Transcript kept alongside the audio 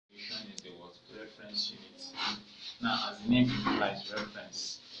reference unit. Now, as the name implies,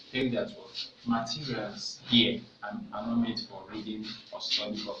 reference, tell you that what materials here are not meant for reading or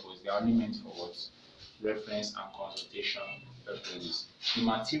study purpose. They are only meant for what? Reference and consultation purposes. The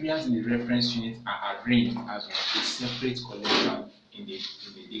materials in the reference unit are arranged as a separate collection in the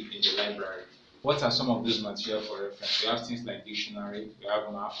library. What are some of those materials for reference? We have things like dictionary, we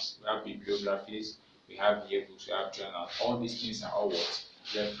have maps, we have bibliographies, we have yearbooks, we have journals. All these things are all what?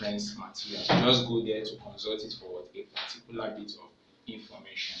 Reference materials. You just go there to consult it for what? A particular bit of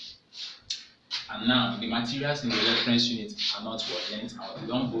information. And now, the materials in the reference unit are not what? Lent out. They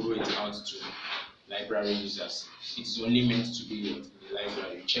don't borrow it out to library users. It is only meant to be in the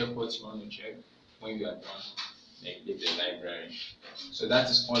library. You check what you want to check. When you are done, then you leave the library. So that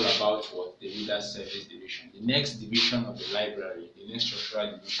is all about what the reader service division. The next division of the library, the next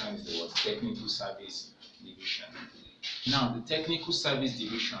structural division is the what? Technical service division. Now, the technical service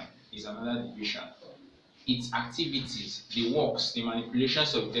division is another division. Its activities, the works, the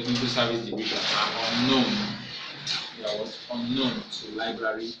manipulations of the technical service division are unknown. They are what? Unknown to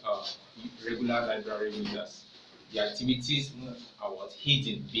regular library users. The activities are what?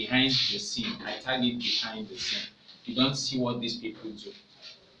 Hidden behind the scene. I tag it behind the scene. You don't see what these people do.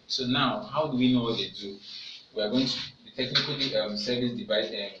 So now, how do we know what they do? We are going to, the technical service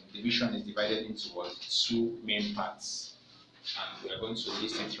division is divided into what? Two main parts. And we are going to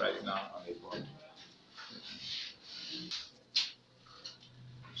list it right now on the board.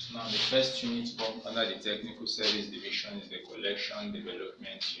 So now the first unit under the technical service division is the collection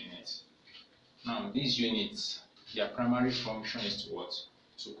development unit. Now these units, their primary function is to what?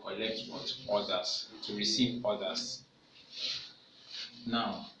 To collect what? Orders, to receive orders.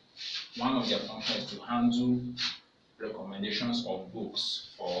 Now, one of their functions is to handle recommendations of books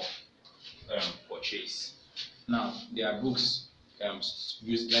for purchase. Now, there are books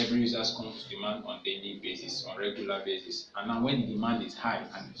library users come to demand on daily basis, on regular basis. And now when the demand is high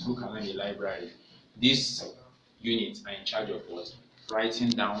and the book are in the library, these units are in charge of what?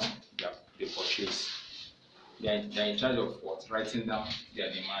 Writing down the purchase. They are in charge of what? Writing down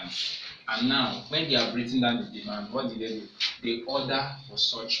their demands. And now, when they have written down the demand, what do? They order for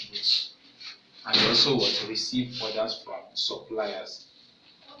such books. And they also what? Receive orders from suppliers.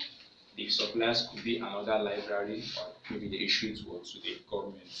 The suppliers could be another library, or maybe they issue it to the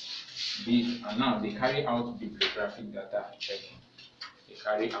government. And now they carry out bibliographic data checking. They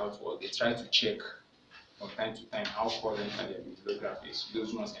carry out what? They try to check from time to time how current are their bibliographies.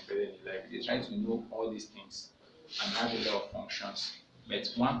 Those ones embedded in the library. They try to know all these things and have a lot of functions. But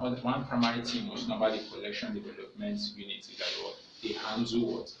one primary thing was about the collection development unit is that what? They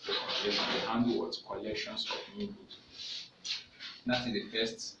handle what? Recommendation. They handle what? Collections of new books. That is the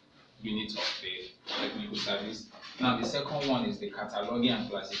first unit of the technical service. Now the second one is the cataloging and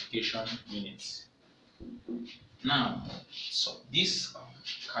classification unit. Now, so this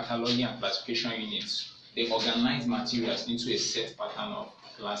cataloging and classification units, they organize materials into a set pattern of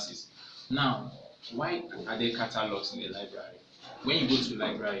classes. Now, why are there catalogs in the library? When you go to the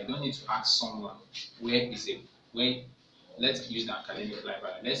library, you don't need to ask someone let's use the academic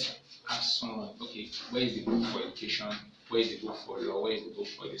library. Let's ask someone, okay, where is the book for education? Where is the book for law? Where is the book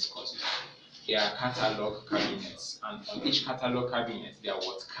for these courses? There are catalog cabinets, and on each catalog cabinet, there are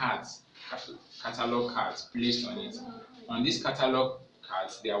what? Cards, catalog cards placed on it. On these catalog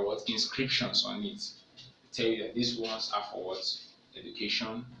cards, there are what? Inscriptions on it. They tell you that these ones are for what?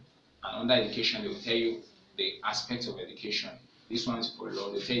 Education, and under education, they will tell you the aspect of education. This one is for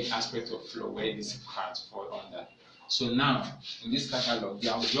law. They tell you the aspect of law where these cards fall under. So now, in this catalog,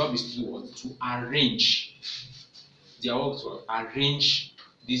 their job is to what? To arrange. Their work to arrange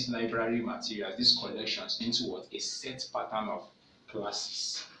these library materials, these collections, into what? A set pattern of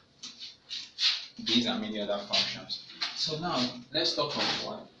classes. These and many other functions. So now, let's talk about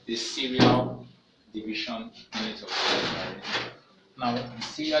what? The serial division unit of the library. Now, the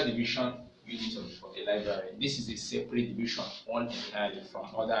serial division unit of the library, this is a separate division all entirely from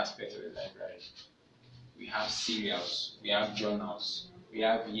other aspects of the library. We have serials, we have journals, we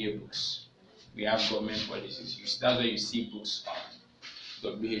have yearbooks, we have government policies. That's why you see books on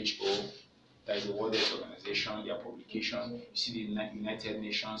WHO, that is the World Health Organization, their publication. You see the United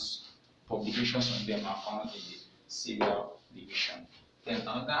Nations, publications on them are found in the serial division. Then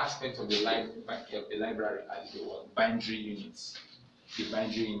another aspect of the library is the bindery units. The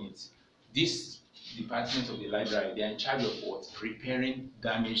bindery units. This department of the library, they are in charge of what? Repairing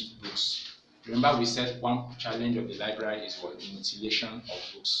damaged books. Remember, we said one challenge of the library is what? The mutilation of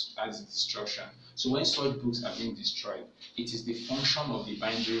books. That is destruction. So when such books are being destroyed, it is the function of the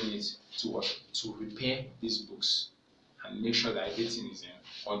bindery unit to repair these books and make sure that everything is in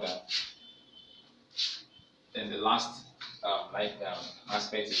order. Then the last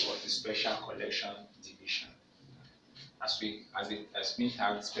aspect is what the special collection division. As it has been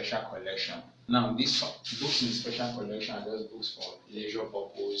tagged special collection. Now these books in the special collection are just books for leisure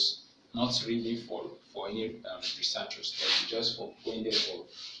purpose, not really for any research or study, just for going there for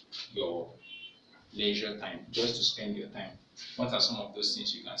your leisure time, just to spend your time. What are some of those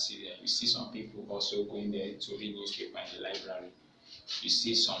things you can see there? You see some people also going there to read newspaper in the library. You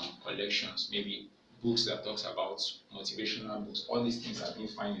see some collections, maybe books that talks about motivational books. All these things have been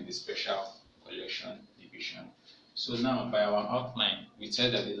found in the special collection division. So now, by our outline, we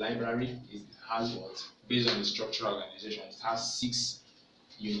said that the library has what? Based on the structural organization, it has 6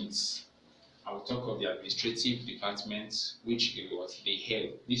 units. I will talk of the administrative department, which is what they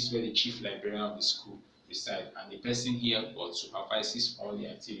head. This is where the chief librarian of the school resides, and the person here what supervises all the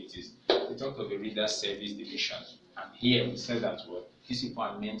activities. We talked of the reader service division, and here we said that what these people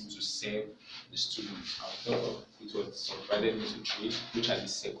are meant to serve the students. I will talk of it was subdivided into 3, which are the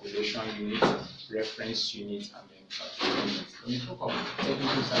circulation unit, reference unit, and then calculation unit. When we talk of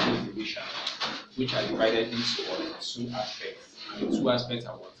technical service division, which are divided into what 2 aspects, and the 2 aspects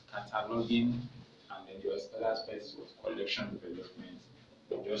are what cataloging, and then the other aspect is what collection development.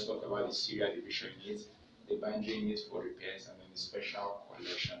 We just talked about the serial division unit, the binary unit for repairs, and then the special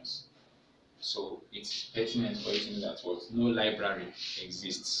collections. So it's pertinent for you to know that what no library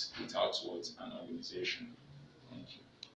exists without what an organization. Thank you.